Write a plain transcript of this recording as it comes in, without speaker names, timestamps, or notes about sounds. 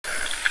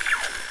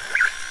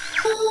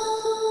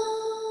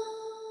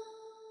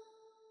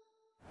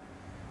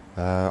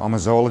I'm a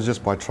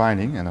zoologist by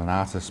training and an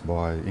artist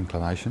by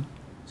inclination,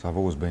 so I've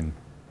always been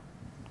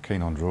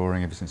keen on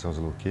drawing ever since I was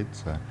a little kid.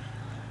 So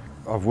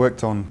I've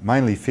worked on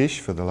mainly fish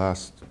for the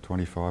last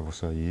 25 or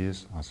so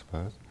years, I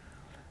suppose.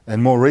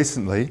 And more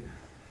recently,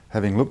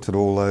 having looked at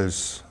all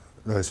those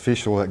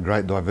fish, all that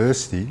great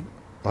diversity,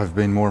 I've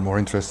been more and more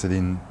interested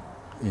in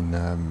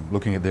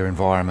looking at their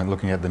environment,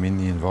 looking at them in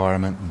the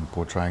environment and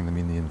portraying them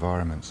in the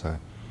environment. So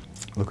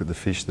look at the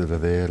fish that are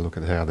there, look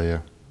at how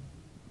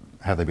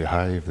they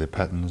behave, their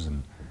patterns,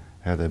 and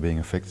how they're being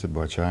affected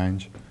by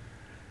change.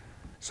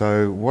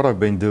 So what I've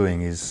been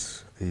doing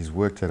is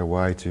worked out a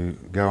way to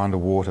go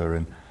underwater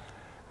and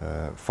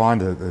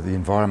find the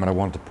environment I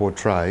want to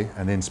portray,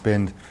 and then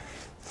spend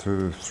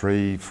through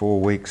 3-4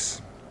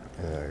 weeks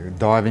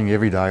diving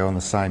every day on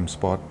the same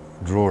spot,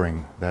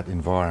 drawing that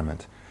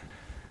environment.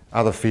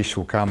 Other fish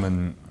will come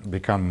and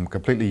become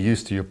completely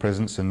used to your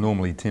presence, and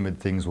normally timid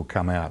things will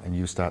come out and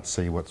you start to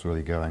see what's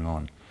really going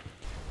on.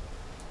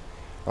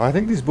 I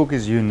think this book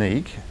is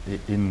unique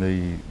in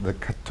the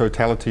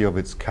totality of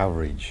its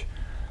coverage.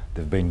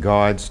 There have been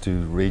guides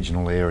to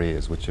regional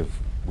areas which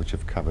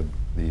have covered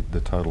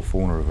the total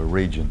fauna of a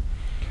region.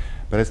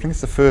 But I think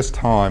it's the first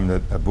time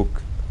that a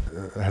book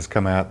has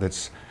come out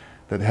that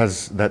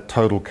has that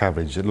total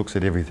coverage. It looks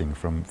at everything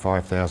from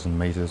 5,000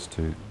 metres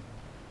to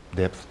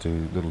depth to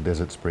little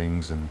desert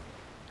springs and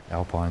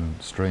alpine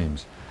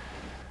streams.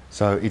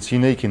 So it's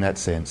unique in that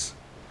sense.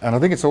 And I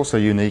think it's also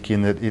unique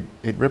in that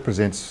it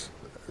represents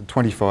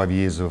 25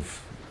 years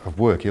of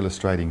work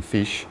illustrating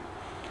fish,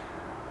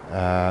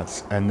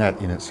 and that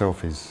in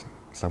itself is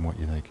somewhat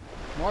unique.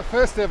 My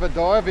first ever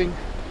diving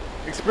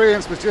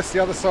experience was just the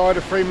other side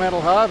of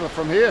Fremantle Harbour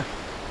from here.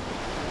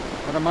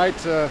 And a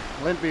mate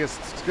lent me a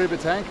scuba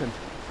tank, and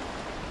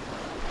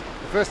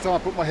the first time I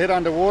put my head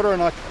underwater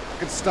and I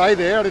could stay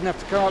there, I didn't have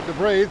to come up to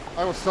breathe,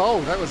 I was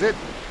sold. That was it.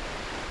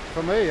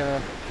 For me,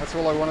 that's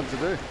all I wanted to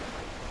do.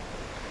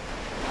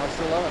 I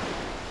still love it.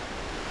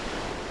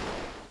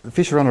 The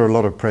fish are under a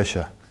lot of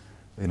pressure.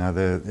 You know,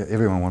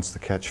 everyone wants to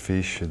catch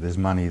fish, there's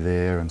money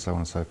there and so on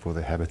and so forth,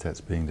 their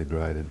habitat's being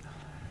degraded.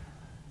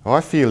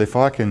 I feel if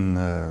I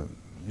can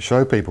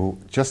show people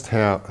just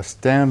how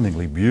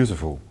astoundingly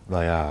beautiful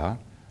they are,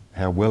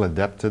 how well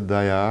adapted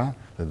they are,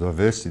 the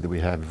diversity that we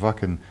have, if I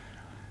can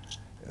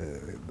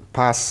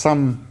pass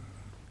some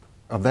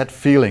of that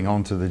feeling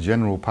onto the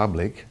general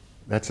public,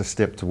 that's a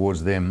step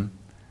towards them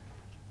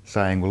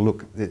saying, well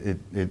look,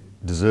 it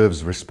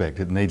deserves respect,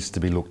 it needs to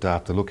be looked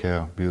after, look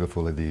how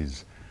beautiful it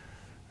is,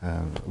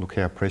 look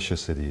how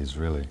precious it is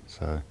really.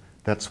 So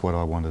that's what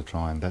I want to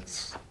try, and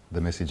that's the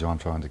message I'm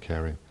trying to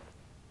carry.